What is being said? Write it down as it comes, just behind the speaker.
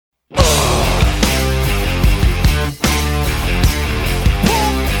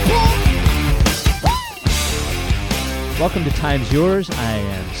Welcome to Time's Yours. I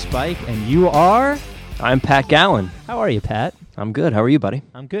am Spike, and you are? I'm Pat Gallen. How are you, Pat? I'm good. How are you, buddy?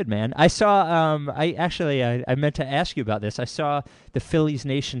 I'm good, man. I saw, I meant to ask you about this. I saw the Phillies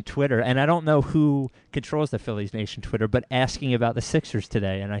Nation Twitter, and I don't know who controls the Phillies Nation Twitter, but asking about the Sixers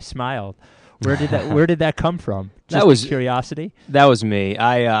today, and I smiled. Where did that come from? Just that was curiosity. That was me.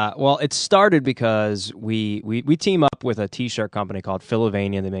 Well, it started because we team up with a T-shirt company called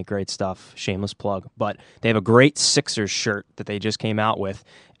Philovania. They make great stuff. Shameless plug, but they have a great Sixers shirt that they just came out with,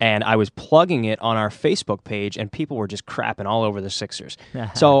 and I was plugging it on our Facebook page, and people were just crapping all over the Sixers.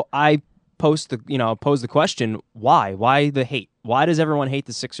 So I posed the question: why? Why the hate? Why does everyone hate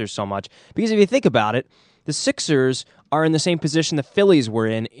the Sixers so much? Because if you think about it, the Sixers are in the same position the Phillies were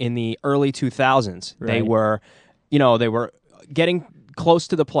in the early 2000s. Right. They were getting close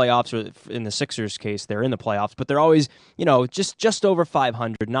to the playoffs, or in the Sixers' case, they're in the playoffs, but they're always, just over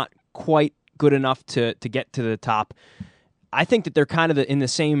 500, not quite good enough to get to the top. I think that they're kind of in the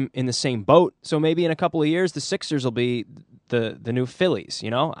same boat. So maybe in a couple of years, the Sixers will be the new Phillies.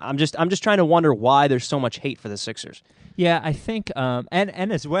 I'm just trying to wonder why there's so much hate for the Sixers. Yeah, I think,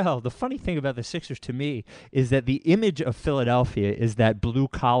 and as well, the funny thing about the Sixers to me is that the image of Philadelphia is that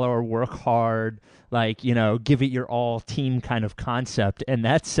blue-collar, work hard, give it your all team kind of concept, and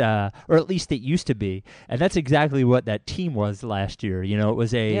that's, or at least it used to be, and that's exactly what that team was last year. It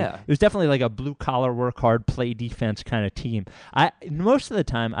was it was definitely like a blue-collar, work hard, play defense kind of team. Most of the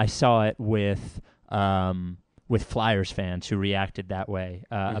time I saw it with Flyers fans who reacted that way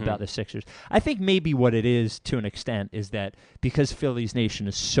about the Sixers. I think maybe what it is, to an extent, is that because Phillies Nation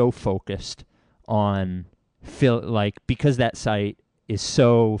is so focused on because that site is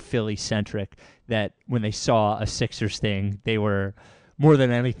so Philly-centric, that when they saw a Sixers thing, they were, more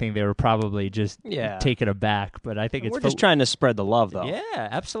than anything, they were probably just taken aback. But I think we're just trying to spread the love, though. Yeah,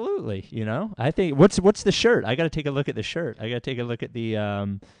 absolutely. I think what's the shirt? I got to take a look at the shirt. I got to take a look at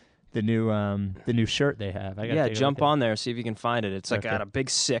the new shirt they have. Jump on there, see if you can find it. It's got a big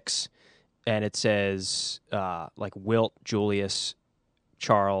 6, and it says Wilt, Julius,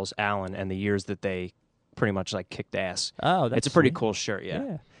 Charles, Allen, and the years that they pretty much kicked ass. Oh, that's it's a pretty sweet. cool shirt.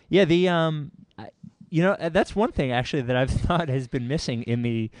 Yeah. That's one thing actually that I've thought has been missing in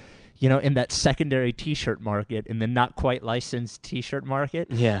the. In that secondary T-shirt market, in the not quite licensed T-shirt market,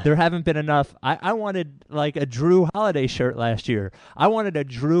 there haven't been enough. I wanted a Drew Holiday shirt last year. I wanted a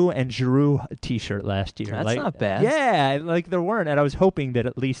Drew and Giroux T-shirt last year. That's not bad. Yeah, there weren't, and I was hoping that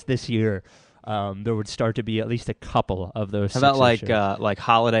at least this year there would start to be at least a couple of those. How about like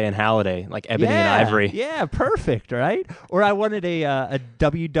Holiday and Halliday, like Ebony and Ivory? Yeah, perfect, right? Or I wanted a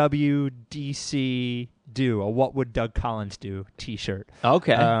WWDC. A What Would Doug Collins Do T-shirt.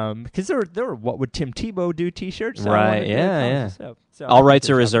 Okay. Because there were What Would Tim Tebow Do T-shirts. Right. Yeah. So all rights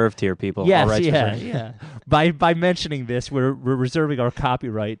are reserved here, people. Yes. All rights reserved. Yeah. By mentioning this, we're reserving our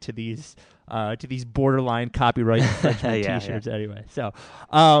copyright to these borderline copyright infringement T-shirts. Anyway. So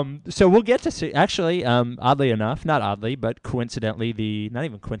we'll get to see. Actually, oddly enough, not oddly, but coincidentally, not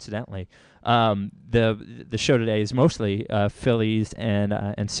even coincidentally, the show today is mostly Phillies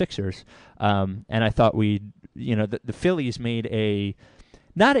and Sixers. And I thought the Phillies made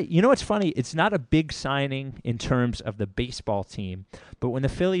what's funny? It's not a big signing in terms of the baseball team, but when the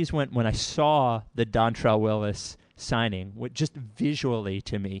Phillies when I saw the Dontrelle Willis signing, just visually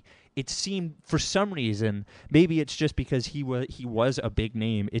to me, it seemed, for some reason, maybe it's just because he was a big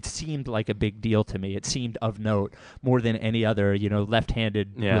name, it seemed like a big deal to me. It seemed of note more than any other,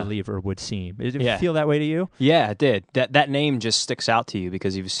 left-handed reliever would seem. Did it feel that way to you? Yeah, it did. That name just sticks out to you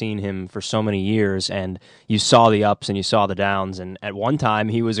because you've seen him for so many years, and you saw the ups and you saw the downs. And at one time,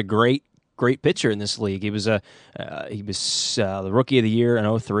 he was a great pitcher in this league. He was the Rookie of the Year in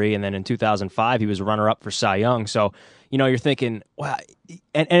 2003, and then in 2005, he was runner-up for Cy Young. So, you're thinking, wow.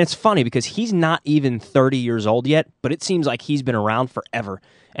 And it's funny because he's not even 30 years old yet, but it seems like he's been around forever.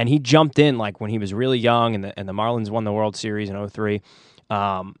 And he jumped in when he was really young, and the Marlins won the World Series in 2003.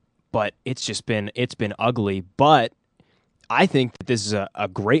 But it's been ugly. But I think that this is a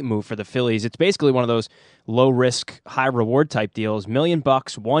great move for the Phillies. It's basically one of those low-risk, high-reward type deals. $1 million,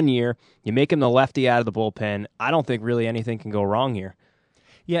 1 year. You make him the lefty out of the bullpen. I don't think really anything can go wrong here.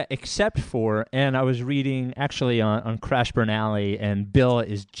 Yeah, except for, and I was reading actually on Crash Burn Alley, and Bill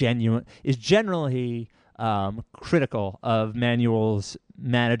is generally critical of Manuel's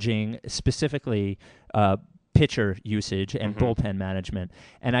managing specifically pitcher usage and bullpen management.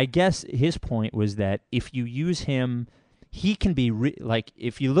 And I guess his point was that if you use him, he can be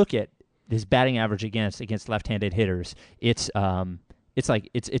if you look at his batting average against left-handed hitters, it's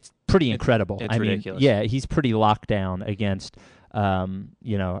pretty incredible. It's ridiculous. Yeah, he's pretty locked down against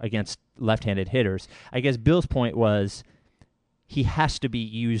against left-handed hitters. I guess Bill's point was he has to be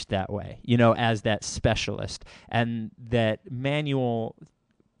used that way, as that specialist, and that Manuel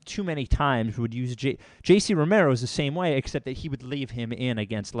too many times would use J.C. Romero is the same way, except that he would leave him in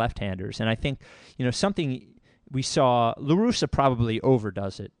against left-handers. And I think, something we saw, La Russa probably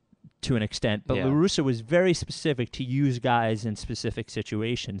overdoes it to an extent, but La Russa was very specific to use guys in specific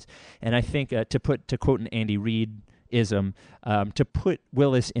situations. And I think to quote an Andy Reid-ism, to put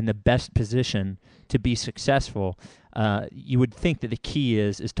Willis in the best position to be successful, you would think that the key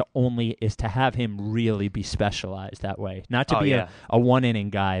is to have him really be specialized that way, not to be a one-inning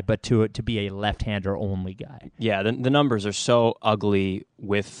guy, but to be a left-hander only guy. Yeah, the numbers are so ugly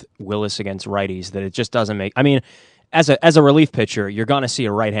with Willis against righties that it just doesn't make. I mean, as a relief pitcher, you're going to see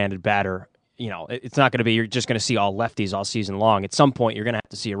a right-handed batter. It's not going to be you're just going to see all lefties all season long. At some point, you're going to have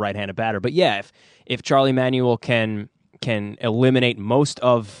to see a right-handed batter. But yeah, if Charlie Manuel can eliminate most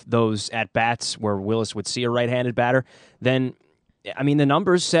of those at-bats where Willis would see a right-handed batter, then, I mean, the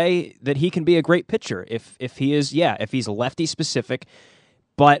numbers say that he can be a great pitcher if he's lefty-specific.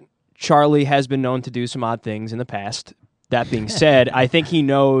 But Charlie has been known to do some odd things in the past. That being said, I think he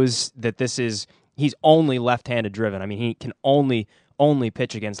knows that he's only left-handed driven. I mean, he can only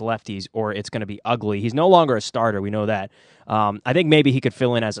pitch against lefties or it's going to be ugly. He's no longer a starter. We know that. I think maybe he could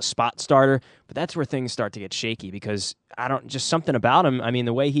fill in as a spot starter, but that's where things start to get shaky because just something about him. I mean,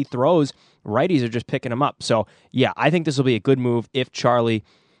 the way he throws, righties are just picking him up. So yeah, I think this will be a good move if Charlie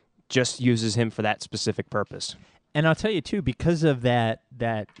just uses him for that specific purpose. And I'll tell you too, because of that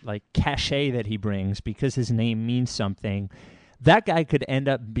like cachet that he brings, because his name means something, that guy could end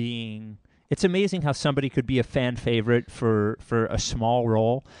up being. It's amazing how somebody could be a fan favorite for a small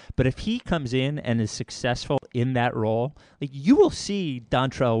role, but if he comes in and is successful in that role, like you will see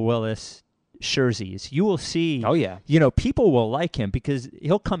Dontrelle Willis jerseys. You will see. Oh yeah. People will like him because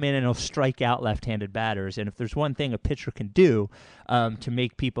he'll come in and he'll strike out left-handed batters. And if there's one thing a pitcher can do to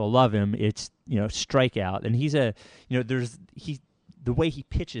make people love him, it's strike out. And the way he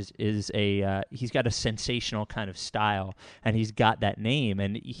pitches is he's got a sensational kind of style, and he's got that name,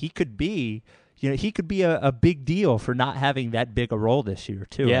 and he could be a big deal for not having that big a role this year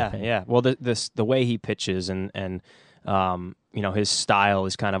too. Yeah. Well, the way he pitches and his style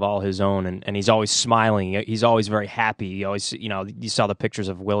is kind of all his own, and he's always smiling. He's always very happy. He always, you saw the pictures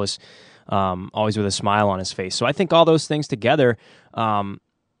of Willis, always with a smile on his face. So I think all those things together,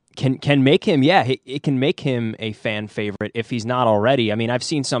 can make him, it can make him a fan favorite if he's not already. I mean, I've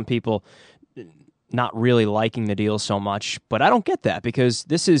seen some people not really liking the deal so much, but I don't get that because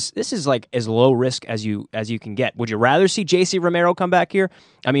this is like as low risk as you can get. Would you rather see J.C. Romero come back here?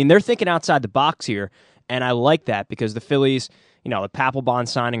 I mean, they're thinking outside the box here, and I like that because the Phillies, the Papelbon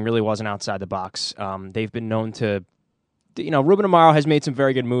signing really wasn't outside the box. They've been known to, Ruben Amaro has made some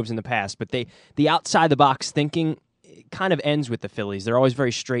very good moves in the past, but the outside the box thinking kind of ends with the Phillies. They're always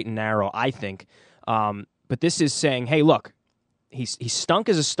very straight and narrow, I think. But this is saying, hey, look, he stunk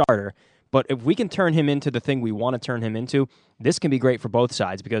as a starter, but if we can turn him into the thing we want to turn him into, this can be great for both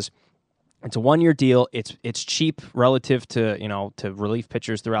sides because it's a one-year deal. It's cheap relative to to relief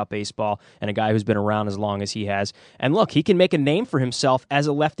pitchers throughout baseball and a guy who's been around as long as he has. And look, he can make a name for himself as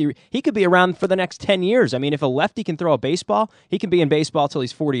a lefty. He could be around for the next 10 years. I mean, if a lefty can throw a baseball, he can be in baseball till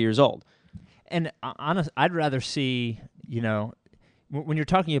he's 40 years old. And I'd rather see, when you're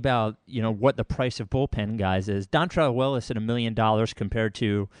talking about, what the price of bullpen guys is, Dontrelle Willis at $1 million compared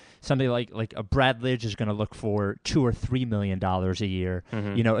to somebody like a Brad Lidge is going to look for $2 or $3 million a year,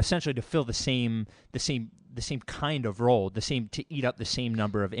 essentially to fill the same kind of role, to eat up the same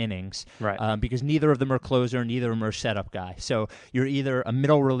number of innings, right? Because neither of them are closer, neither of them are setup guy. So you're either a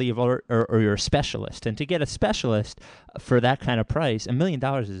middle reliever or you're a specialist. And to get a specialist for that kind of price, $1 million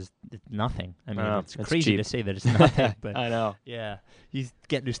is nothing. I mean, it's crazy to say that it's nothing, but I know. Yeah, he's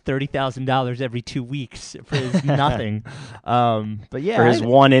getting his $30,000 every 2 weeks for his nothing. But yeah, for his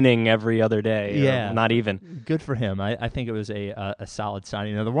one inning every other day. Yeah, not even. Good for him. I think it was a solid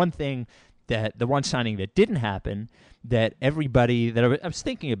signing. Now, the one signing that didn't happen that everybody that I was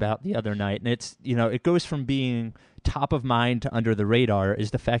thinking about the other night, and it's it goes from being top of mind to under the radar,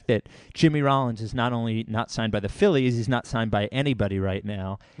 is the fact that Jimmy Rollins is not only not signed by the Phillies, he's not signed by anybody right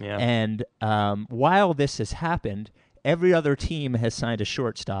now. Yeah. And while this has happened, every other team has signed a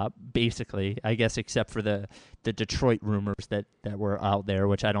shortstop, basically, I guess, except for the Detroit rumors that were out there,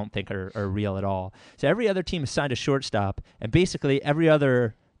 which I don't think are real at all. So every other team has signed a shortstop, and basically every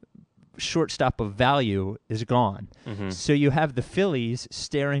other shortstop of value is gone. Mm-hmm. So you have the Phillies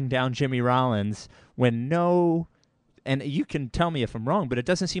staring down Jimmy Rollins when no and you can tell me if I'm wrong, but it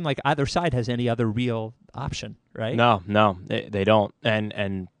doesn't seem like either side has any other real option, right? No, they don't.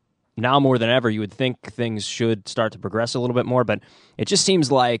 And now more than ever, you would think things should start to progress a little bit more, but it just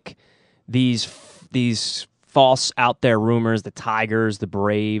seems like these false out there rumors, the Tigers, the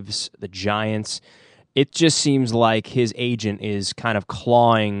Braves, the Giants, it just seems like his agent is kind of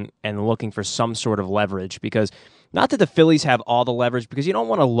clawing and looking for some sort of leverage, because not that the Phillies have all the leverage, because you don't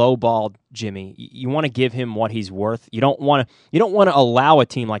want to lowball Jimmy. You want to give him what he's worth. You don't want to allow a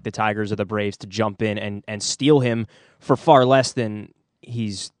team like the Tigers or the Braves to jump in and steal him for far less than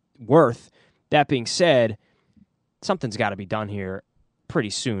he's worth. That being said, something's got to be done here pretty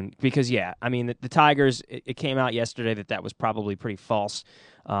soon, because I mean the Tigers, it came out yesterday that was probably pretty false,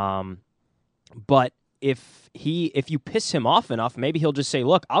 but if you piss him off enough, maybe he'll just say,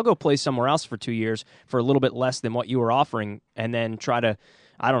 look, I'll go play somewhere else for 2 years for a little bit less than what you were offering, and then try to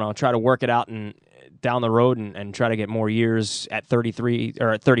work it out and down the road and try to get more years at 33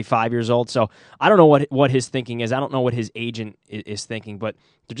 or at 35 years old. So I don't know what his thinking is. I don't know what his agent is thinking, but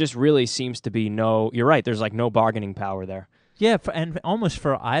there just really seems to be you're right, there's like no bargaining power there. Yeah, and almost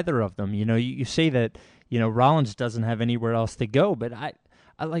for either of them. You say that, Rollins doesn't have anywhere else to go, but I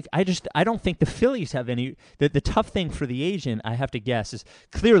don't think the Phillies have any. The tough thing for the agent, I have to guess, is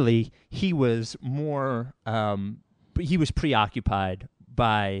clearly he was more he was preoccupied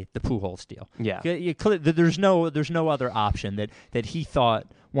by the Pujols deal. Yeah. There's no other option that he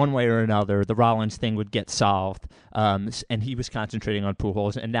thought one way or another the Rollins thing would get solved, and he was concentrating on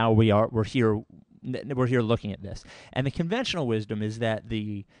Pujols, and now we're here looking at this. And the conventional wisdom is that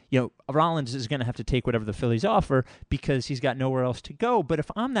Rollins is going to have to take whatever the Phillies offer because he's got nowhere else to go. But if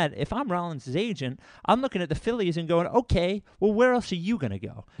I'm Rollins' agent, I'm looking at the Phillies and going, okay, well, where else are you going to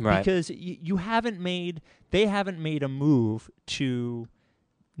go? Right. Because they haven't made a move to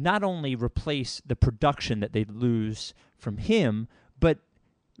not only replace the production that they lose from him, but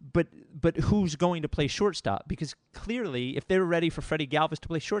who's going to play shortstop? Because clearly, if they were ready for Freddie Galvis to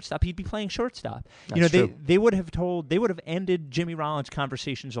play shortstop, he'd be playing shortstop. That's true. They would have ended Jimmy Rollins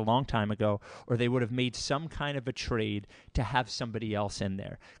conversations a long time ago, or they would have made some kind of a trade to have somebody else in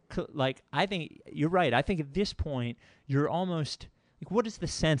there. I think you're right. I think at this point, you're almost what is the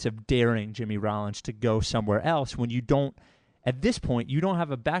sense of daring Jimmy Rollins to go somewhere else when you don't? At this point, you don't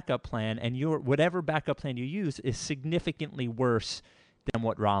have a backup plan, and whatever backup plan you use is significantly worse than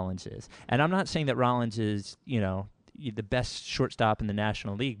what Rollins is. And I'm not saying that Rollins is, the best shortstop in the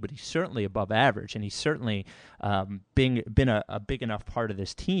National League, but he's certainly above average, and he's certainly been a big enough part of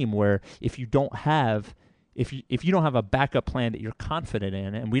this team where if you don't have a backup plan that you're confident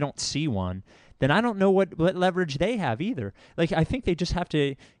in, and we don't see one, then I don't know what leverage they have either. I think they just have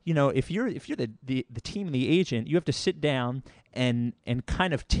to, if you're the team and the agent, you have to sit down and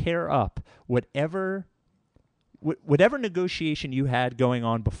kind of tear up whatever negotiation you had going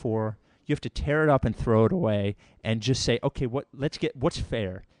on before. You have to tear it up and throw it away and just say, okay, what's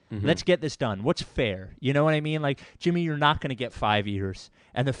fair? Mm-hmm. Let's get this done. What's fair? You know what I mean? Jimmy, you're not going to get 5 years,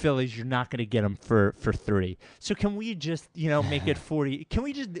 and the Phillies, you're not going to get them for 3. So can we just, make it 40? Can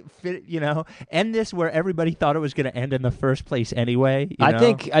we just end this where everybody thought it was going to end in the first place anyway?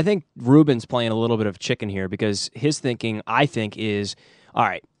 I think Ruben's playing a little bit of chicken here, because his thinking, I think, is, all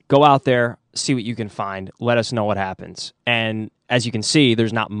right, go out there, see what you can find, let us know what happens. And as you can see,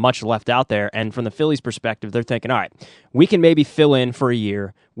 there's not much left out there. And from the Phillies' perspective, they're thinking, all right, we can maybe fill in for a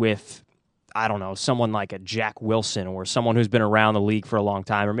year with, I don't know, someone like a Jack Wilson or someone who's been around the league for a long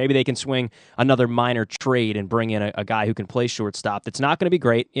time. Or maybe they can swing another minor trade and bring in a guy who can play shortstop. That's not going to be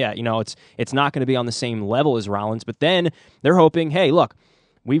great. Yeah, it's not going to be on the same level as Rollins. But then they're hoping, hey, look,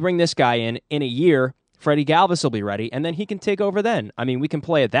 we bring this guy in a year, Freddie Galvis will be ready, and then he can take over then. I mean, we can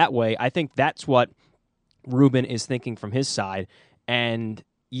play it that way. I think that's what Ruben is thinking from his side. And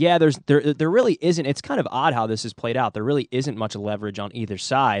yeah, there really isn't. It's kind of odd how this has played out. There really isn't much leverage on either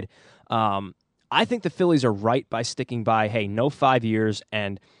side. I think the Phillies are right by sticking by, hey, no 5 years,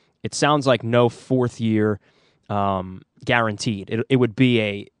 and it sounds like no 4th year guaranteed. It would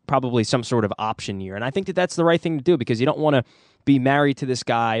be probably some sort of option year. And I think that's the right thing to do, because you don't want to be married to this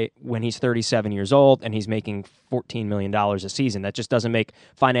guy when he's 37 years old and he's making $14 million a season. That just doesn't make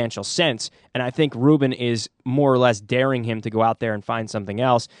financial sense. And I think Ruben is more or less daring him to go out there and find something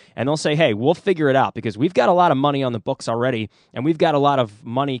else. And they'll say, hey, we'll figure it out, because we've got a lot of money on the books already, and we've got a lot of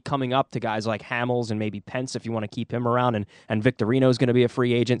money coming up to guys like Hamels and maybe Pence if you want to keep him around, and Victorino's going to be a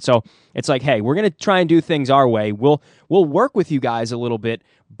free agent. So it's like, hey, we're going to try and do things our way. We'll work with you guys a little bit,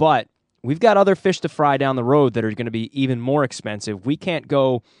 but we've got other fish to fry down the road that are going to be even more expensive. We can't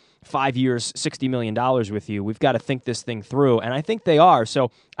go 5 years, $60 million with you. We've got to think this thing through. And I think they are.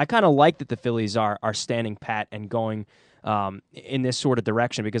 So I kind of like that the Phillies are standing pat and going in this sort of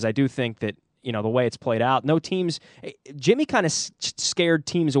direction, because I do think that, the way it's played out, no teams, Jimmy kind of scared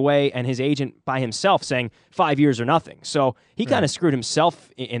teams away, and his agent by himself saying 5 years or nothing. So he kind of screwed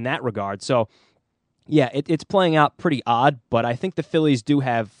himself in that regard. So yeah, it's playing out pretty odd, but I think the Phillies do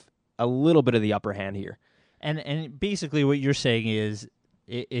have a little bit of the upper hand here. And basically what you're saying is,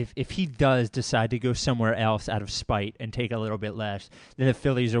 if he does decide to go somewhere else out of spite and take a little bit less, then the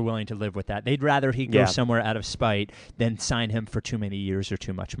Phillies are willing to live with that. They'd rather he go somewhere out of spite than sign him for too many years or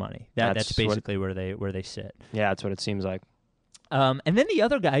too much money. That's basically where they sit. Yeah, that's what it seems like. And then the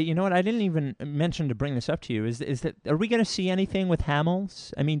other guy, you know what, I didn't even mention to bring this up to you, is that, are we going to see anything with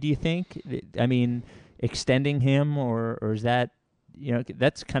Hamels? I mean, do you think, extending him, or is that,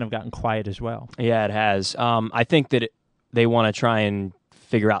 that's kind of gotten quiet as well? Yeah, it has. I think that they want to try and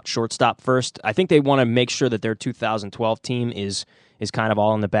figure out shortstop first. I think they want to make sure that their 2012 team is kind of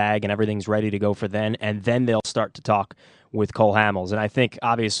all in the bag and everything's ready to go for then, and then they'll start to talk with Cole Hamels. And I think,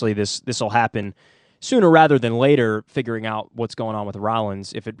 obviously, this will happen sooner rather than later, figuring out what's going on with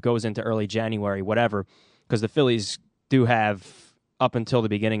Rollins, if it goes into early January, whatever, because the Phillies do have up until the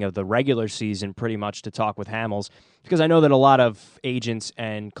beginning of the regular season pretty much to talk with Hamels, because I know that a lot of agents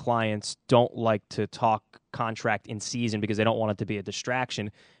and clients don't like to talk contract in season because they don't want it to be a distraction,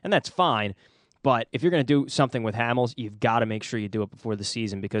 and that's fine. But if you're going to do something with Hamels, you've got to make sure you do it before the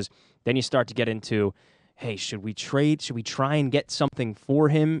season, because then you start to get into, hey, should we trade? Should we try and get something for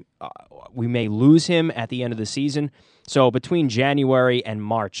him? We may lose him at the end of the season. So between January and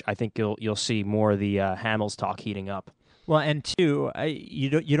March, I think you'll see more of the Hamels talk heating up. Well, and two,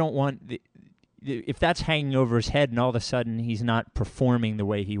 you don't want if that's hanging over his head and all of a sudden he's not performing the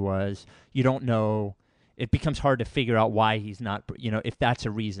way he was. You don't know. It becomes hard to figure out why he's not. If that's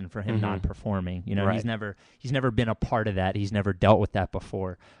a reason for him not performing. Right. He's never been a part of that. He's never dealt with that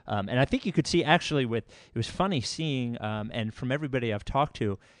before. And I think you could see actually it was funny seeing and from everybody I've talked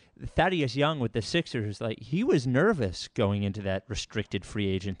to, Thaddeus Young with the Sixers, like, he was nervous going into that restricted free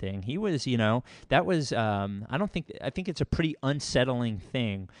agent thing. He was, that was, I think it's a pretty unsettling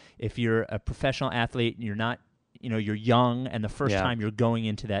thing if you're a professional athlete and you're not, you're young, and the first time you're going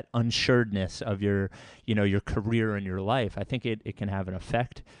into that unsuredness of your career and your life. I think it can have an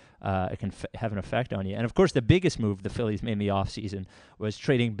effect. It can have an effect on you. And, of course, the biggest move the Phillies made in the offseason was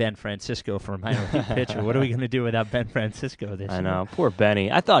trading Ben Francisco for a minor league pitcher. What are we going to do without Ben Francisco this year? I know. Poor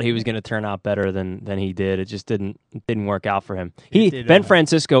Benny. I thought he was going to turn out better than he did. It just didn't work out for him. Ben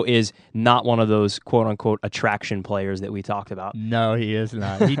Francisco is not one of those quote-unquote attraction players that we talked about. No, he is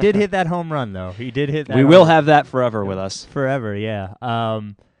not. He did hit that home run, though. He did hit that. We will have that forever with us. Forever, yeah.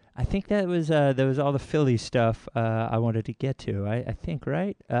 I think that was all the Philly stuff I wanted to get to. I think,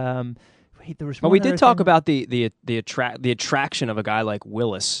 right? Wait, there was. But we did talk about the attraction of a guy like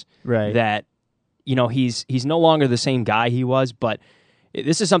Willis, right? That he's no longer the same guy he was. But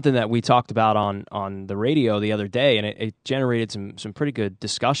this is something that we talked about on the radio the other day, and it generated some pretty good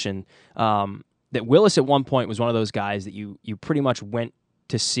discussion. That Willis at one point was one of those guys that you pretty much went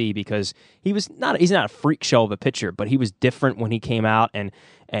to see, because he's not a freak show of a pitcher, but he was different when he came out, and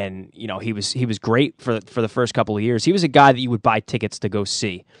he was great for the first couple of years. He was a guy that you would buy tickets to go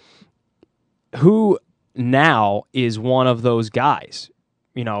see. Who now is one of those guys?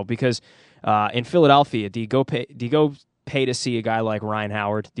 Because in Philadelphia, do you go pay to see a guy like Ryan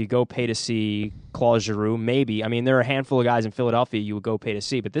Howard? Do you go pay to see Claude Giroux? Maybe. I mean, there are a handful of guys in Philadelphia you would go pay to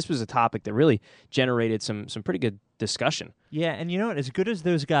see, but this was a topic that really generated some pretty good discussion. Yeah, and as good as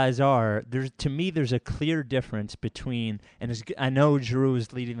those guys are, there's a clear difference between, and I know Giroux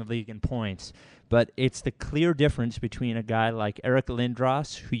is leading the league in points, but it's the clear difference between a guy like Eric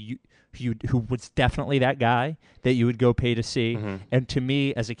Lindros, who was definitely that guy that you would go pay to see, and to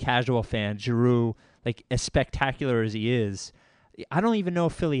me, as a casual fan, Giroux, like, as spectacular as he is, I don't even know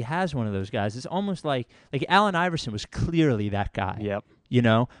if Philly has one of those guys. It's almost like Allen Iverson was clearly that guy. Yep.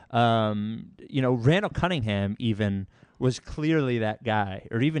 Randall Cunningham even was clearly that guy,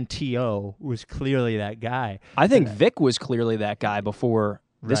 or even T.O. was clearly that guy. I think Vic was clearly that guy before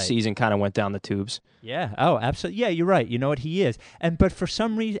this season kind of went down the tubes. Yeah. Oh, absolutely. Yeah, you're right. You know what, he is. But for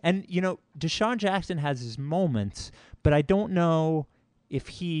some reason, and Deshaun Jackson has his moments, but I don't know if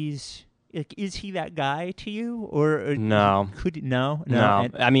he's. Is he that guy to you, or no? No.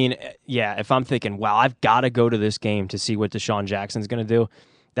 I mean, yeah. If I'm thinking, wow, I've got to go to this game to see what Deshaun Jackson's going to do,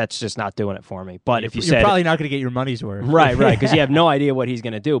 that's just not doing it for me. But if you're probably not going to get your money's worth, right, because you have no idea what he's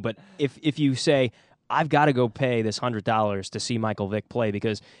going to do. But if you say, I've got to go pay this $100 to see Michael Vick play,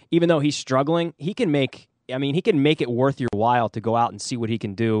 because even though he's struggling, he can make I mean, he can make it worth your while to go out and see what he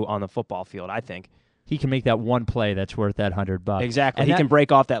can do on the football field, I think. He can make that one play that's worth that $100. Exactly. And he can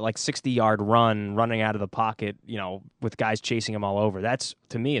break off that 60-yard run, running out of the pocket, with guys chasing him all over. That's,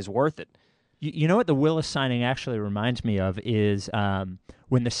 to me, is worth it. You know what the Willis signing actually reminds me of is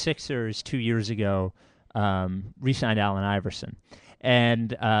when the Sixers 2 years ago re-signed Allen Iverson.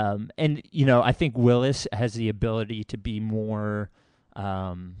 And I think Willis has the ability to be more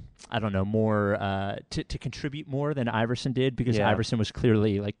to contribute more than Iverson did, because Iverson was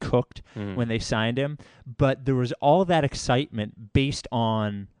clearly cooked when they signed him. But there was all that excitement based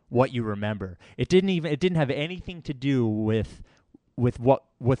on what you remember. It didn't have anything to do with what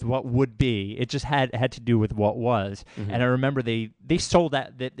would be. It just had to do with what was. Mm-hmm. And I remember they sold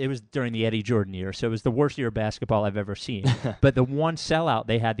that it was during the Eddie Jordan year, so it was the worst year of basketball I've ever seen. But the one sellout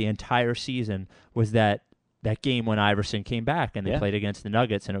they had the entire season was that game when Iverson came back and they played against the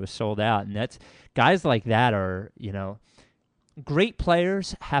Nuggets, and it was sold out. And that's guys like that are, great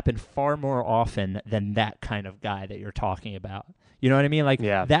players happen far more often than that kind of guy that you're talking about. You know what I mean?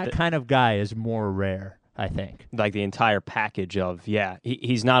 That kind of guy is more rare, I think. Like the entire package of,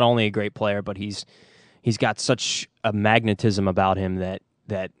 he's not only a great player, but he's got such a magnetism about him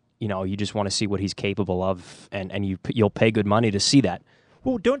that you just want to see what he's capable of, and you'll pay good money to see that.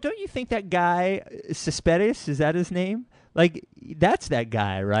 Well, don't you think that guy Cespedes, is that his name? That's that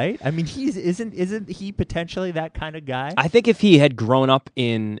guy, right? I mean, isn't he potentially that kind of guy? I think if he had grown up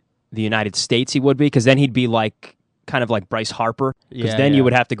in the United States, he would be, because then he'd be kind of like Bryce Harper, because then you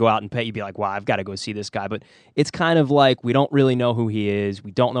would have to go out and pay. You'd be like, wow, I've got to go see this guy. But it's kind of like we don't really know who he is. We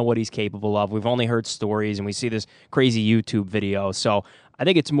don't know what he's capable of. We've only heard stories, and we see this crazy YouTube video. So I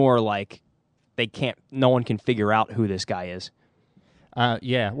think it's more like no one can figure out who this guy is.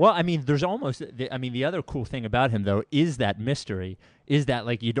 Well, I mean, there's the other cool thing about him, though, is that mystery, is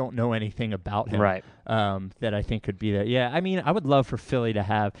that, you don't know anything about him. Right. That I think could be that. Yeah, I mean, I would love for Philly to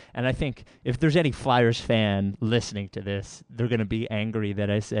have, and I think if there's any Flyers fan listening to this, they're going to be angry that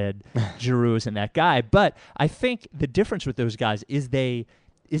I said Giroux isn't that guy. But I think the difference with those guys is they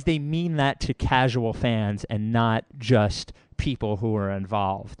mean that to casual fans and not just people who are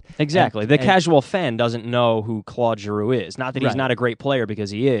involved. Exactly. The casual fan doesn't know who Claude Giroux is. Not that he's not a great player, because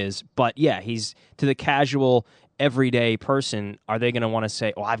he is, but he's, to the casual, everyday person, are they going to want to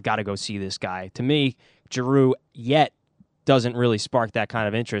say, oh, I've got to go see this guy? To me, Giroux yet doesn't really spark that kind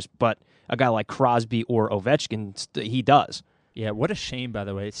of interest, but a guy like Crosby or Ovechkin, he does. Yeah, what a shame, by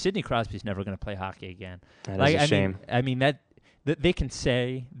the way. Sidney Crosby's never going to play hockey again. That is a shame. I mean, they can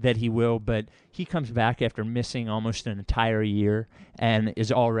say that he will, but he comes back after missing almost an entire year and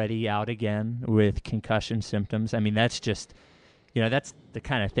is already out again with concussion symptoms. I mean, that's just, that's the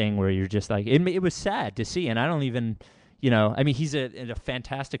kind of thing where you're just like, it was sad to see. And I don't even, I mean, he's a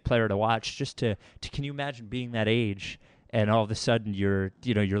fantastic player to watch. Can you imagine being that age and all of a sudden you're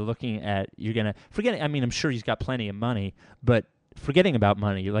looking at, you're going to forget. I mean, I'm sure he's got plenty of money, but forgetting about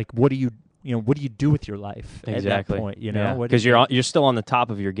money, what do you do with your life at that point? Because you're still on the top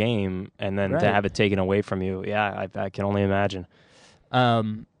of your game, and then to have it taken away from you, I can only imagine. Now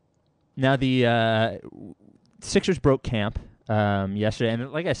the Sixers broke camp yesterday,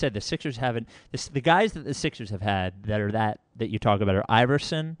 and like I said, the Sixers haven't. The guys that the Sixers have had that are that you talk about are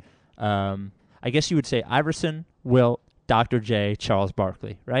Iverson. I guess you would say Iverson, Wilt, Dr. J, Charles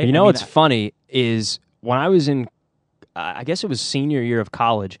Barkley, right? What's funny is when I was in, I guess it was senior year of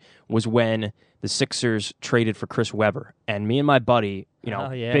college, was when the Sixers traded for Chris Webber. And me and my buddy,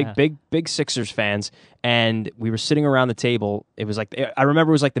 big Sixers fans, and we were sitting around the table. It was I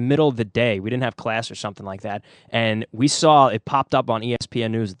remember it was the middle of the day. We didn't have class or something like that. And we saw it popped up on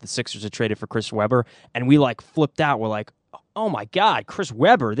ESPN News that the Sixers had traded for Chris Webber. And we flipped out. We're like, oh my God, Chris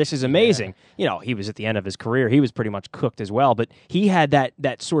Webber, this is amazing. Yeah. He was at the end of his career. He was pretty much cooked as well. But he had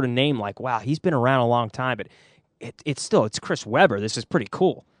that sort of name, wow, he's been around a long time, but it's Chris Webber. This is pretty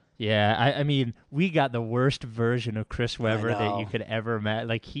cool. Yeah, I mean, we got the worst version of Chris Webber that you could ever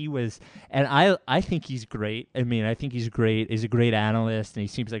imagine. He was, and I think he's great. I mean, I think he's great. He's a great analyst, and he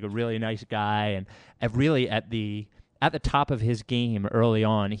seems like a really nice guy. And really, at the top of his game early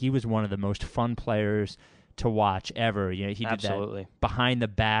on, he was one of the most fun players to watch ever. He did that behind the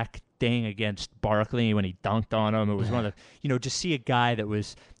back thing against Barkley when he dunked on him. It was one of the, to see a guy that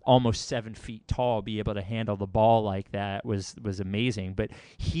was almost 7 feet tall be able to handle the ball like that was amazing. But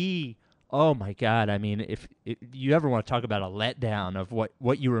he Oh my God! I mean, if you ever want to talk about a letdown of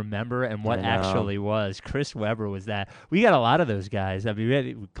what you remember and what actually was, Chris Webber was that. We got a lot of those guys. I mean, we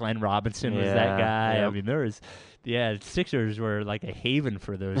had Glenn Robinson was that guy. Yep. I mean, there was, Sixers were like a haven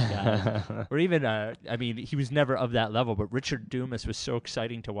for those guys. Or even, I mean, he was never of that level, but Richard Dumas was so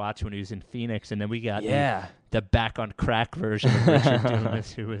exciting to watch when he was in Phoenix, and then we got the back on crack version of Richard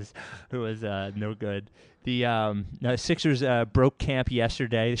Dumas, who was no good. The Sixers broke camp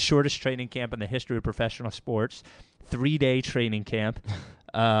yesterday, the shortest training camp in the history of professional sports, 3-day training camp,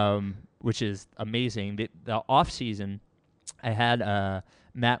 which is amazing. The off season, I had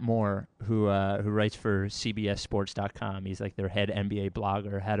Matt Moore, who writes for CBSSports.com. He's like their head NBA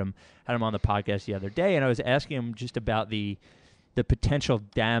blogger. Had him on the podcast the other day, and I was asking him just about the potential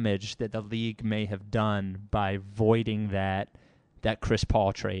damage that the league may have done by voiding that Chris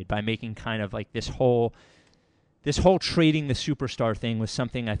Paul trade, by making kind of like this whole trading the superstar thing was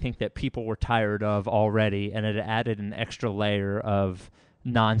something I think that people were tired of already, and it added an extra layer of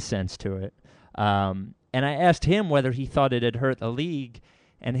nonsense to it. And I asked him whether he thought it had hurt the league,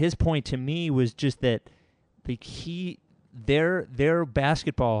 and his point to me was just that their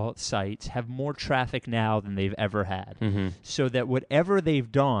basketball sites have more traffic now than they've ever had. Mm-hmm. So that whatever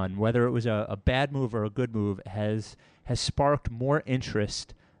they've done, whether it was a bad move or a good move, has sparked more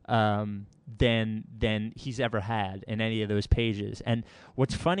interest than he's ever had in any of those pages. And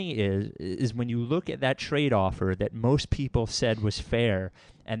what's funny is when you look at that trade offer that most people said was fair,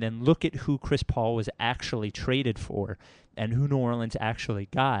 and then look at who Chris Paul was actually traded for and who New Orleans actually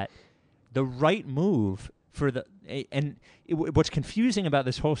got, the right move what's confusing about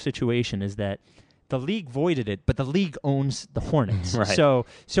this whole situation is that the league voided it, but the league owns the Hornets. Right. So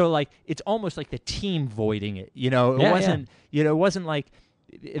like it's almost like the team voiding it. It wasn't like,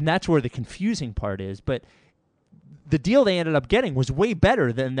 and that's where the confusing part is. But the deal they ended up getting was way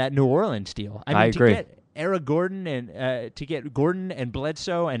better than that New Orleans deal. I mean, agree. To get Eric Gordon and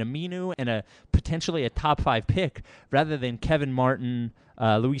Bledsoe and Aminu and potentially a top 5 pick rather than Kevin Martin,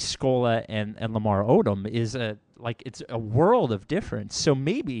 Luis Scola and Lamar Odom is it's a world of difference. So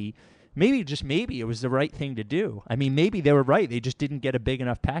maybe it was the right thing to do. I mean, maybe they were right. They just didn't get a big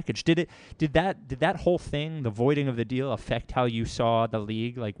enough package. Did that whole thing, the voiding of the deal, affect how you saw the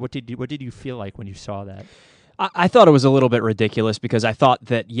league? Like, what did you feel like when you saw that? I thought it was a little bit ridiculous because I thought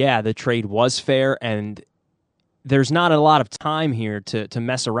that, the trade was fair, and there's not a lot of time here to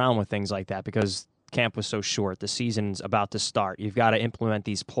mess around with things like that because camp was so short. The season's about to start. You've got to implement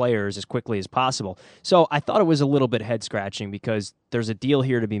these players as quickly as possible. So I thought it was a little bit head-scratching because there's a deal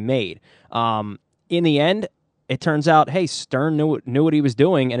here to be made. In the end, it turns out, hey, Stern knew what he was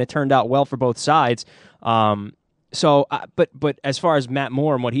doing, and it turned out well for both sides. But as far as Matt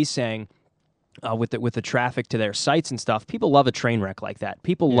Moore and what he's saying, with the traffic to their sites and stuff, people love a train wreck like that.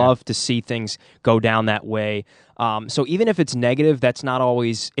 People love to see things go down that way. So even if it's negative, it's not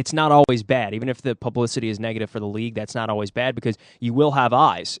always bad. Even if the publicity is negative for the league, that's not always bad because you will have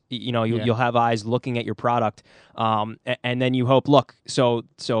eyes. You'll have eyes looking at your product, and then you hope. Look, so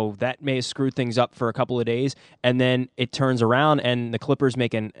that may have screwed things up for a couple of days, and then it turns around, and the Clippers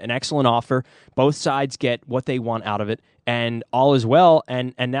make an excellent offer. Both sides get what they want out of it, and all is well.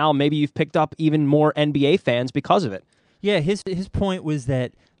 And now maybe you've picked up even more NBA fans because of it. Yeah, his point was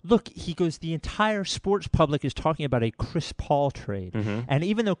that, look, he goes, the entire sports public is talking about a Chris Paul trade. Mm-hmm. And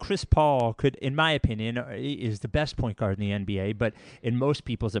even though Chris Paul could, in my opinion, is the best point guard in the NBA, but in most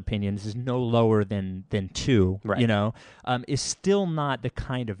people's opinions is no lower than 2, right. Is still not the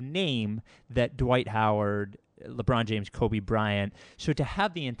kind of name that Dwight Howard, LeBron James, Kobe Bryant. So to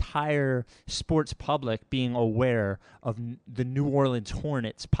have the entire sports public being aware of the New Orleans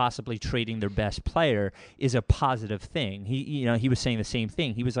Hornets possibly trading their best player is a positive thing. He was saying the same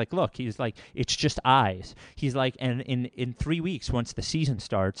thing. He was like, look, it's just eyes. He's like, and in 3 weeks, once the season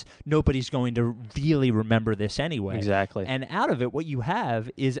starts, nobody's going to really remember this anyway. Exactly. And out of it, what you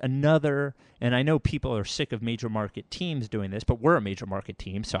have is another, and I know people are sick of major market teams doing this, but we're a major market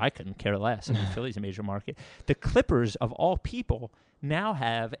team, so I couldn't care less. I mean, Philly's a major market. The Clippers, of all people, now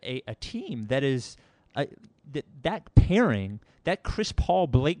have a team that is that pairing, that Chris Paul,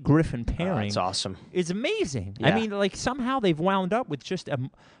 Blake Griffin pairing. That's awesome. Is amazing. Yeah. I mean, like somehow they've wound up with just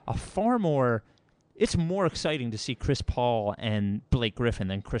a far more. It's more exciting to see Chris Paul and Blake Griffin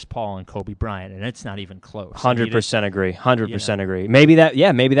than Chris Paul and Kobe Bryant, and it's not even close. 100% agree. 100% agree. Maybe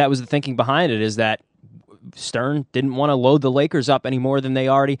that was the thinking behind it, is that Stern didn't want to load the Lakers up any more than they're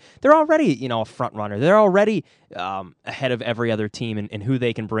already, a front runner. They're already ahead of every other team in who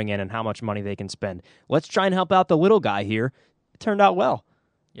they can bring in and how much money they can spend. Let's try and help out the little guy here. It turned out well.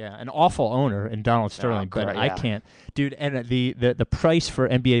 Yeah, an awful owner in Donald Sterling, but I yeah. can't, dude. And the price for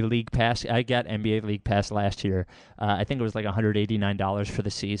NBA League Pass, I got NBA League Pass last year. I think it was like $189 for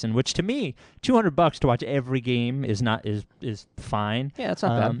the season, which to me, $200 to watch every game is fine. Yeah, that's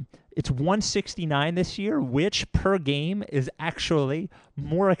not bad. It's $169 this year, which per game is actually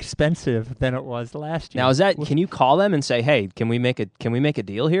more expensive than it was last year. Now, is that? Can you call them and say, "Hey, can we make a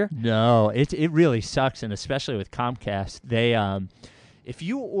deal here?" No, it really sucks, and especially with Comcast, they if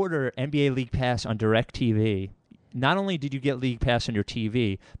you order NBA League Pass on DirecTV, not only did you get League Pass on your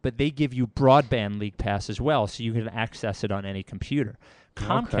TV, but they give you broadband League Pass as well, so you can access it on any computer.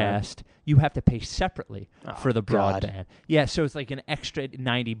 Comcast, you have to pay separately for the broadband. God. Yeah, so it's like an extra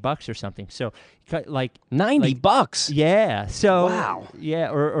 $90 or something. So, like $90. Yeah. So wow. Yeah,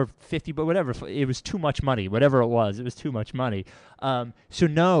 or 50, but whatever. It was too much money. Whatever it was too much money. So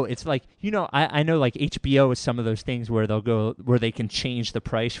no, it's like I know like HBO is some of those things where they can change the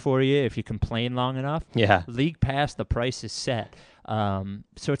price for you if you complain long enough. Yeah. League Pass, the price is set.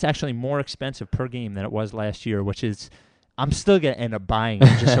 So it's actually more expensive per game than it was last year, which is. I'm still gonna end up buying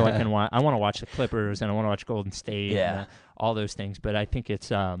it just so I can watch. I want to watch the Clippers and I want to watch Golden State. And, all those things. But I think it's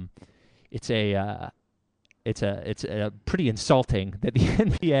pretty insulting that the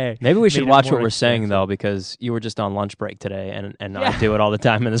NBA. Maybe we should watch what we're expensive. saying though, because you were just on lunch break today, and I do it all the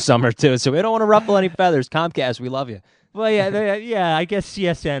time in the summer too. So we don't want to ruffle any feathers. Comcast, we love you. Well, yeah. I guess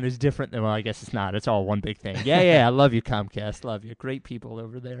CSN is different than. Well, I guess it's not. It's all one big thing. Yeah. I love you, Comcast. Love you. Great people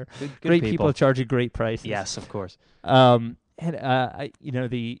over there. Good great people charging great prices. Yes, of course. The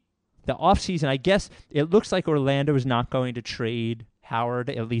offseason, I guess it looks like Orlando is not going to trade Howard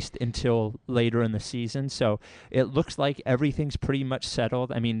at least until later in the season. So it looks like everything's pretty much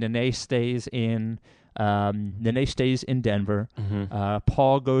settled. I mean, Nene stays in Denver. Mm-hmm.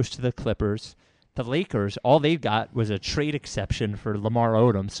 Paul goes to the Clippers. The Lakers, all they've got was a trade exception for Lamar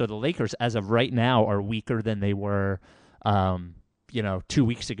Odom. So the Lakers, as of right now, are weaker than they were, 2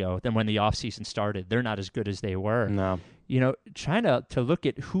 weeks ago, than when the offseason started. They're not as good as they were. No. Trying to look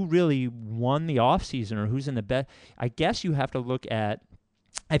at who really won the offseason or who's in the best, I guess you have to look at,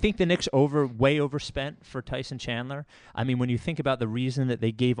 I think the Knicks way overspent for Tyson Chandler. I mean, when you think about the reason that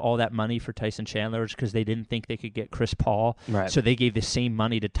they gave all that money for Tyson Chandler is because they didn't think they could get Chris Paul. Right. So they gave the same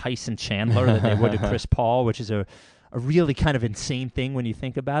money to Tyson Chandler that they would to Chris Paul, which is a really kind of insane thing when you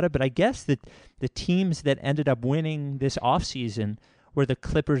think about it. But I guess that the teams that ended up winning this offseason were the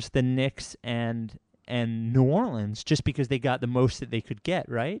Clippers, the Knicks, and New Orleans, just because they got the most that they could get,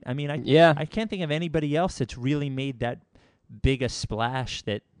 right? I mean, I can't think of anybody else that's really made that big a splash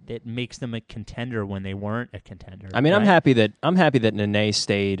that makes them a contender when they weren't a contender. I mean, right? I'm happy that Nene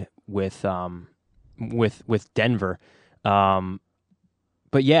stayed with Denver.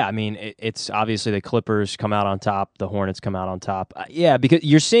 But yeah, I mean, it's obviously the Clippers come out on top, the Hornets come out on top. Because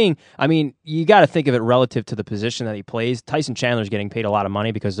you're seeing, I mean, you got to think of it relative to the position that he plays. Tyson Chandler's getting paid a lot of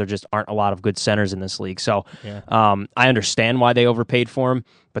money because there just aren't a lot of good centers in this league. So I understand why they overpaid for him,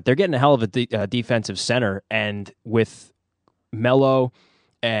 but they're getting a hell of a defensive center. And with Melo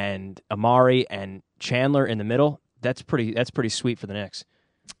and Amari and Chandler in the middle, that's pretty sweet for the Knicks.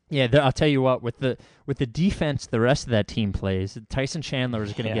 Yeah, I'll tell you what, with the defense the rest of that team plays, Tyson Chandler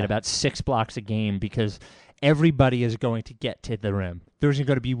is going to get about 6 blocks a game because everybody is going to get to the rim. There's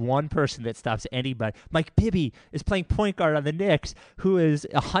going to be one person that stops anybody. Mike Bibby is playing point guard on the Knicks, who is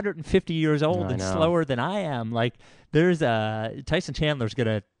 150 years old and slower than I am. Like, there's Tyson Chandler's going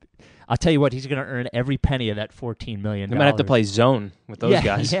to, I'll tell you what, he's going to earn every penny of that $14 million. They might have to play zone with those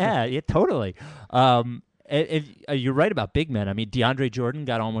guys. Yeah, totally. You're right about big men. I mean, DeAndre Jordan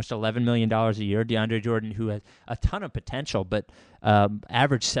got almost $11 million a year. DeAndre Jordan, who has a ton of potential, but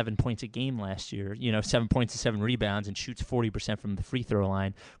averaged 7 points a game last year. 7 points and 7 rebounds, and shoots 40% from the free throw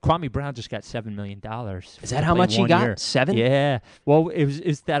line. Kwame Brown just got $7 million. Is that how much he got? 7? Yeah. Well,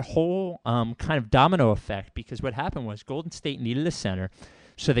 it's that whole kind of domino effect, because what happened was Golden State needed a center,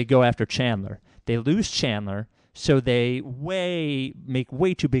 so they go after Chandler. They lose Chandler. So they make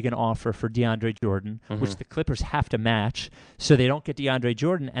way too big an offer for DeAndre Jordan, which the Clippers have to match. So they don't get DeAndre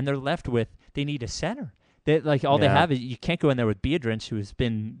Jordan, and they're left with, they need a center. They have is, you can't go in there with Biedrins, who has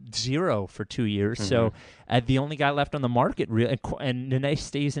been 0 for 2 years. So the only guy left on the market, really, and Nene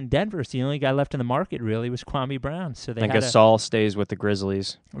stays in Denver. So the only guy left in the market really was Kwame Brown. So they Gasol stays with the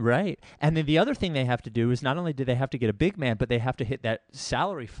Grizzlies. Right. And then the other thing they have to do is not only do they have to get a big man, but they have to hit that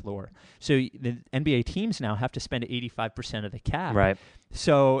salary floor. So the NBA teams now have to spend 85% of the cap. Right.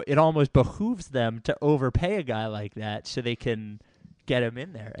 So it almost behooves them to overpay a guy like that so they can get him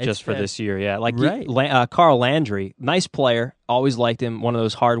in there. Just for this year, yeah. Like right. Carl Landry, nice player, always liked him, one of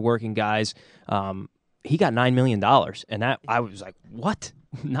those hardworking guys. He got $9 million, and that I was like, what?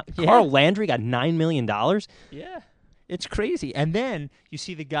 Carl Landry got $9 million. Yeah, it's crazy. And then you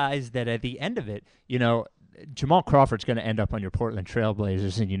see the guys that at the end of it, Jamal Crawford's going to end up on your Portland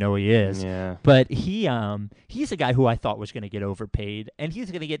Trailblazers, and he is. Yeah. But he's a guy who I thought was going to get overpaid, and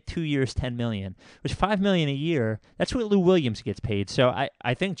he's going to get 2 years, $10 million, which $5 million a year. That's what Lou Williams gets paid. So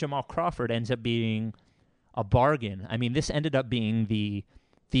I think Jamal Crawford ends up being a bargain. I mean, this ended up being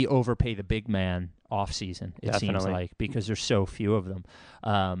the overpay the big man offseason, it seems like, because there's so few of them.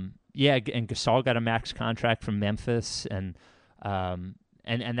 And Gasol got a max contract from Memphis, and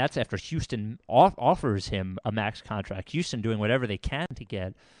that's after Houston offers him a max contract. Houston doing whatever they can to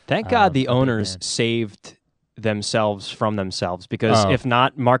get. Thank God the owners saved themselves from themselves, because if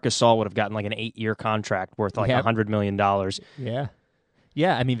not, Marc Gasol would have gotten like an 8-year contract worth like $100 million. Yeah.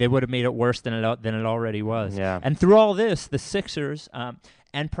 Yeah, I mean, they would have made it worse than it already was. Yeah. And through all this, the Sixers,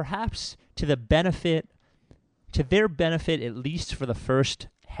 and perhaps to their benefit, at least for the first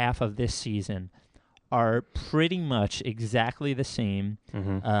half of this season, are pretty much exactly the same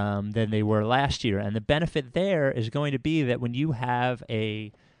than they were last year. And the benefit there is going to be that when you have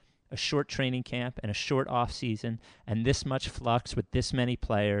a short training camp and a short off season and this much flux with this many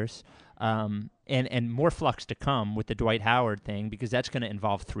players, and more flux to come with the Dwight Howard thing, because that's going to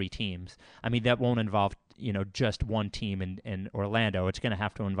involve 3 teams. I mean, that won't involve just one team in Orlando. It's going to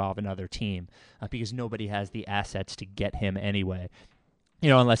have to involve another team because nobody has the assets to get him anyway.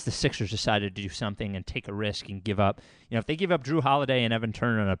 Unless the Sixers decided to do something and take a risk and give up. If they give up Drew Holiday and Evan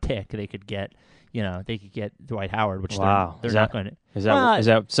Turner on a pick, they could get Dwight Howard, which they're not going to. Is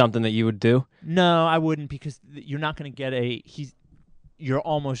that something that you would do? No, I wouldn't, because you're not going to get you're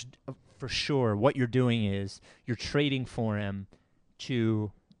almost for sure what you're doing is you're trading for him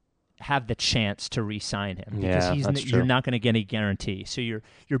to have the chance to re-sign him, because you're not going to get any guarantee. So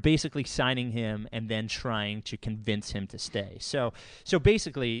you're basically signing him and then trying to convince him to stay. So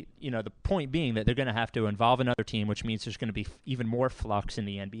basically, the point being that they're going to have to involve another team, which means there's going to be even more flux in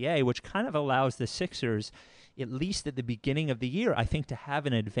the NBA, which kind of allows the Sixers, at least at the beginning of the year, I think, to have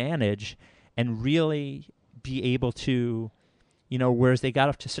an advantage and really be able to, whereas they got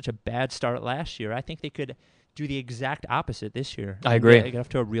off to such a bad start last year, I think they could do the exact opposite this year. I agree. They got off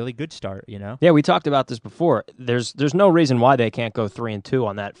to a really good start, Yeah, we talked about this before. There's no reason why they can't go 3-2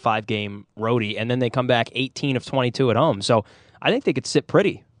 on that 5-game roadie, and then they come back 18 of 22 at home. So I think they could sit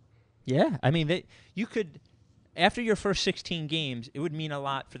pretty. Yeah, I mean, you could. After your first 16 games, it would mean a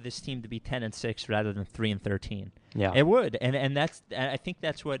lot for this team to be 10-6 rather than 3-13. Yeah, it would, and I think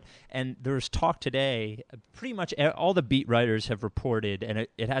that's what. And there's talk today. Pretty much all the beat writers have reported, and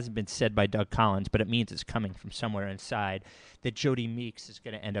it hasn't been said by Doug Collins, but it means it's coming from somewhere inside, that Jody Meeks is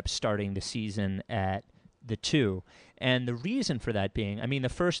going to end up starting the season at the 2. And the reason for that being, I mean,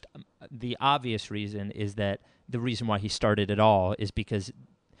 the obvious reason is that the reason why he started at all is because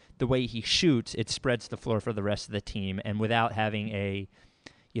the way he shoots, it spreads the floor for the rest of the team, and without having a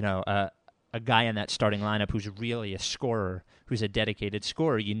guy in that starting lineup who's really a scorer, who's a dedicated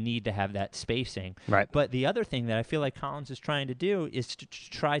scorer, you need to have that spacing. Right. But the other thing that I feel like Collins is trying to do is to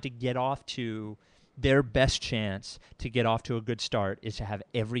try to get off to their best chance to get off to a good start is to have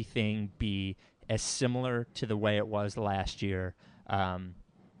everything be as similar to the way it was last year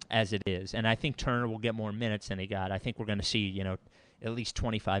as it is. And I think Turner will get more minutes than he got. I think we're going to see, at least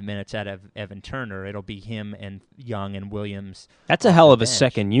 25 minutes out of Evan Turner. It'll be him and Young and Williams. That's a hell of a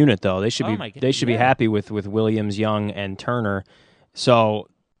second unit, though. They should be happy with Williams, Young, and Turner. So,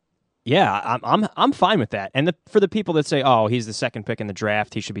 yeah, I'm fine with that. And for the people that say, "Oh, he's the second pick in the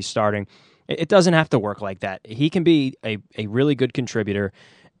draft, he should be starting," it doesn't have to work like that. He can be a really good contributor.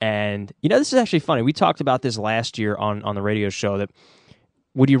 And this is actually funny. We talked about this last year on the radio show. That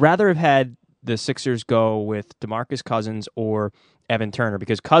would you rather have had the Sixers go with DeMarcus Cousins or Evan Turner,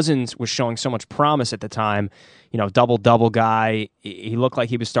 because Cousins was showing so much promise at the time, double-double guy. He looked like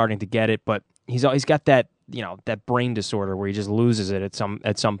he was starting to get it, but he's got that, that brain disorder where he just loses it at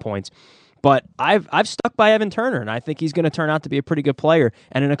some points. But I've stuck by Evan Turner, and I think he's going to turn out to be a pretty good player.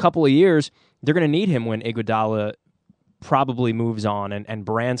 And in a couple of years, they're going to need him when Iguodala probably moves on and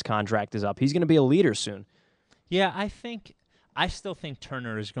Brand's contract is up. He's going to be a leader soon. Yeah, I still think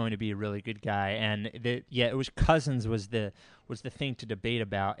Turner is going to be a really good guy, and it was Cousins was the thing to debate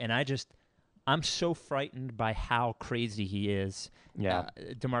about, and I'm so frightened by how crazy he is. Yeah,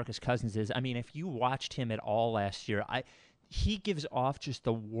 DeMarcus Cousins is. I mean, if you watched him at all last year, he gives off just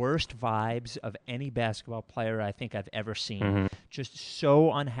the worst vibes of any basketball player I think I've ever seen. Mm-hmm. Just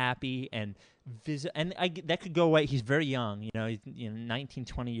so unhappy and that could go away. He's very young, he's 19,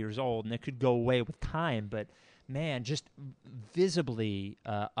 20 years old, and that could go away with time, but man, just visibly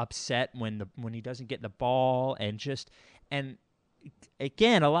upset when he doesn't get the ball, and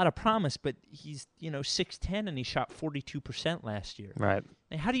again, a lot of promise, but he's 6'10" and he shot 42% last year. Right.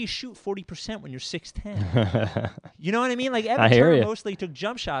 And how do you shoot 40% when you're 6'10"? You know what I mean? Like Evan I hear Turner ya. mostly took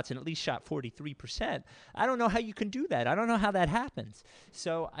jump shots and at least shot 43%. I don't know how you can do that. I don't know how that happens.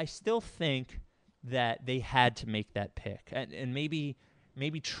 So I still think that they had to make that pick, and maybe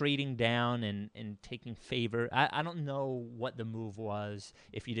trading down and taking favor. I don't know what the move was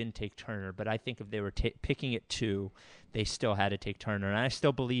if you didn't take Turner, but I think if they were picking at 2, they still had to take Turner. And I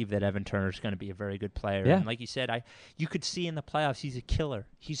still believe that Evan Turner is going to be a very good player. Yeah. And like you said, you could see in the playoffs he's a killer.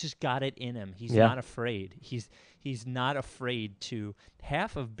 He's just got it in him. He's Yeah. not afraid. He's not afraid to.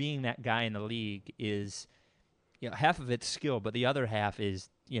 Half of being that guy in the league is, half of it's skill, but the other half is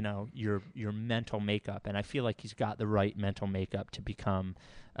your mental makeup, and I feel like he's got the right mental makeup to become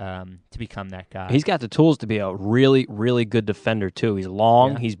that guy. He's got the tools to be a really, really good defender too. He's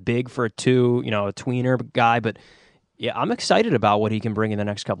long, Yeah. he's big for a 2, a tweener guy, but yeah, I'm excited about what he can bring in the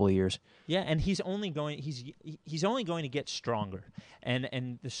next couple of years. Yeah, and he's only going to get stronger,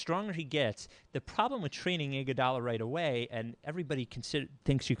 and the stronger he gets, the problem with training Iguodala right away, and everybody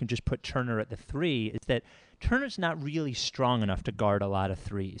thinks you can just put Turner at the 3, is that Turner's not really strong enough to guard a lot of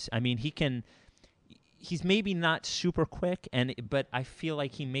threes. I mean, he's maybe not super quick, but I feel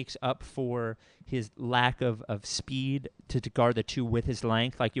like he makes up for his lack of speed to guard the 2 with his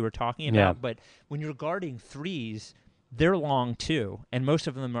length, like you were talking about. Yeah. But when you're guarding threes, they're long too, and most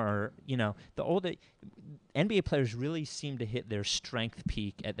of them are, the older NBA players really seem to hit their strength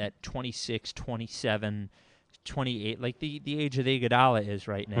peak at that 26, 27, 28, like the age of Iguodala is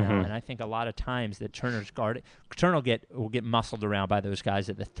right now. Mhm. And I think a lot of times that Turner will get muscled around by those guys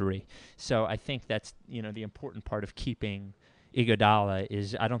at the 3. So I think that's the important part of keeping Iguodala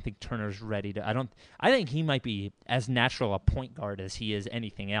is I don't think Turner's ready to. I think he might be as natural a point guard as he is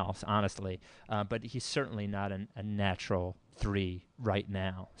anything else, honestly. But he's certainly not a natural 3 right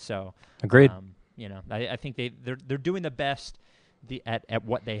now. So Agreed. I think they're doing the best at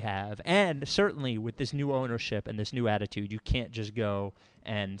what they have, and certainly with this new ownership and this new attitude, you can't just go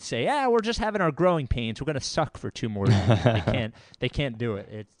and say, we're just having our growing pains. We're going to suck for 2 more years. They can't do it.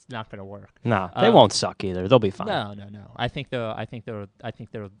 It's not going to work. No, they won't suck either. They'll be fine. No. I think they'll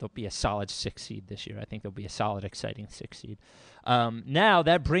be a solid 6 seed this year. I think they'll be a solid, exciting 6 seed. Now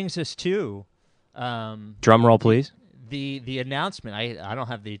that brings us to Drum roll, please. the announcement. I don't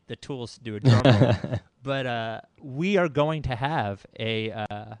have the tools to do a drum roll, but we are going to have a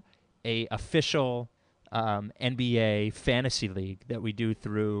official NBA fantasy league that we do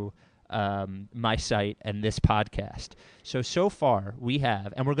through my site and this podcast. So far we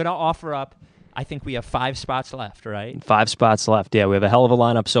have, and we're going to offer up. I think we have 5 spots left, right? 5 spots left. Yeah, we have a hell of a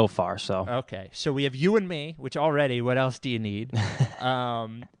lineup so far. So Okay, so we have you and me, which already. What else do you need?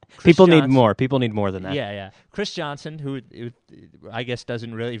 people need Johnson. more. People need more than that. Yeah. Chris Johnson, who I guess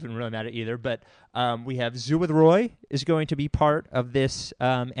doesn't really matter either. But we have Zoo with Roy is going to be part of this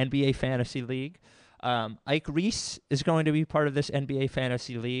NBA fantasy league. Ike Reese is going to be part of this NBA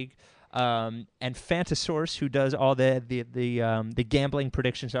fantasy league. And Fantasource, who does all the gambling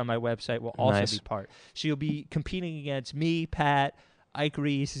predictions on my website, will also be part. So you'll be competing against me, Pat, Ike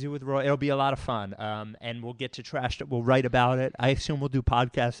Reese, Zoo with Roy. It'll be a lot of fun. And we'll get to trash it. We'll write about it. I assume we'll do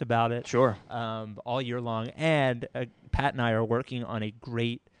podcasts about it. Sure. All year long. And Pat and I are working on a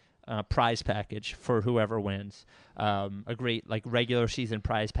great prize package for whoever wins. A great regular season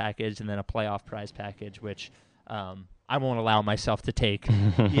prize package and then a playoff prize package, which I won't allow myself to take.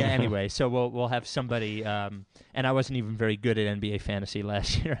 Anyway, so we'll have somebody. And I wasn't even very good at NBA fantasy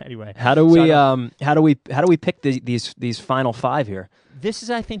last year. Anyway, how do we pick these final 5 here? This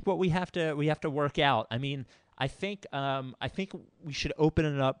is, I think, what we have to work out. I mean, I think we should open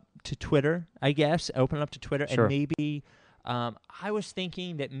it up to Twitter. I guess open it up to Twitter, Sure. And maybe I was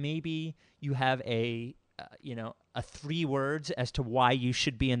thinking that maybe you have a 3 words as to why you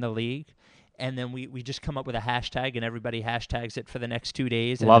should be in the league. And then we just come up with a hashtag, and everybody hashtags it for the next 2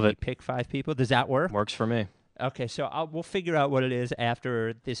 days. And Love then it. We pick 5 people. Does that work? Works for me. Okay, so we'll figure out what it is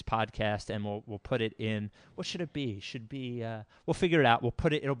after this podcast, and we'll put it in. What should it be? We'll figure it out.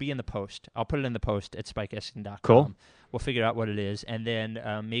 It'll be in the post. I'll put it in the post at spikeeskin.com. Cool. We'll figure out what it is, and then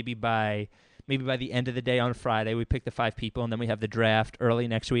maybe by the end of the day on Friday, we pick the 5 people, and then we have the draft early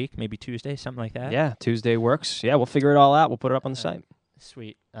next week, maybe Tuesday, something like that. Yeah, Tuesday works. Yeah, we'll figure it all out. We'll put it up on the site.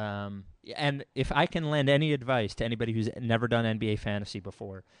 Sweet. And if I can lend any advice to anybody who's never done NBA fantasy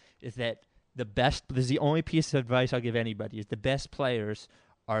before, is that this is the only piece of advice I'll give anybody, is the best players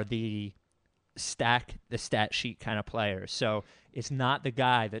are the stat sheet kind of players. So it's not the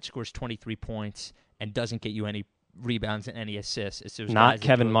guy that scores 23 points and doesn't get you any rebounds and any assists. It's those Not guys that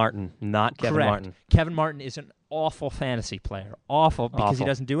Kevin do it. Martin. Not Kevin Correct. Martin. Kevin Martin is an awful fantasy player. Awful because he Awful.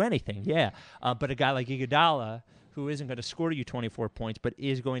 doesn't do anything. Yeah. But a guy like Iguodala, who isn't going to score you 24 points, but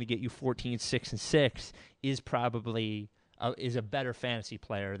is going to get you 14, 6, and 6, is probably is a better fantasy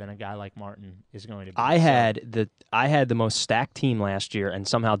player than a guy like Martin is going to be. I had the most stacked team last year, and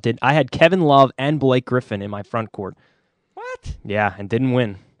somehow I had Kevin Love and Blake Griffin in my front court. What? Yeah, and didn't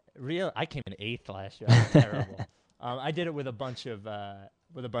win. I came in 8th last year. I was terrible. I did it with a bunch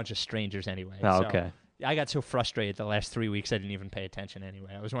of strangers anyway. Oh, so okay. I got so frustrated the last 3 weeks I didn't even pay attention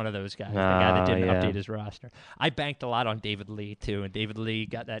anyway. I was one of those guys, the guy that didn't update his roster. I banked a lot on David Lee too, and David Lee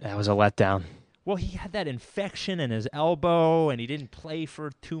got that. That was a letdown. Well, he had that infection in his elbow, and he didn't play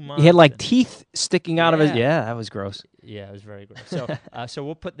for 2 months. He had teeth sticking out of his. Yeah, that was gross. Yeah, it was very gross. So, so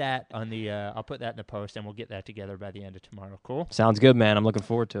we'll put that on the. I'll put that in the post, and we'll get that together by the end of tomorrow. Cool. Sounds good, man. I'm looking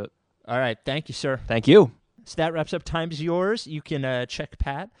forward to it. All right, thank you, sir. Thank you. So that wraps up Time's Yours. You can check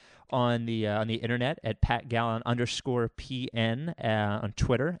Pat on the internet at PatGallon_PN on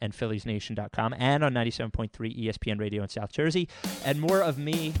Twitter and PhilliesNation.com and on 97.3 ESPN Radio in South Jersey. And more of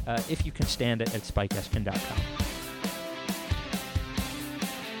me, if you can stand it, at SpikeESPN.com.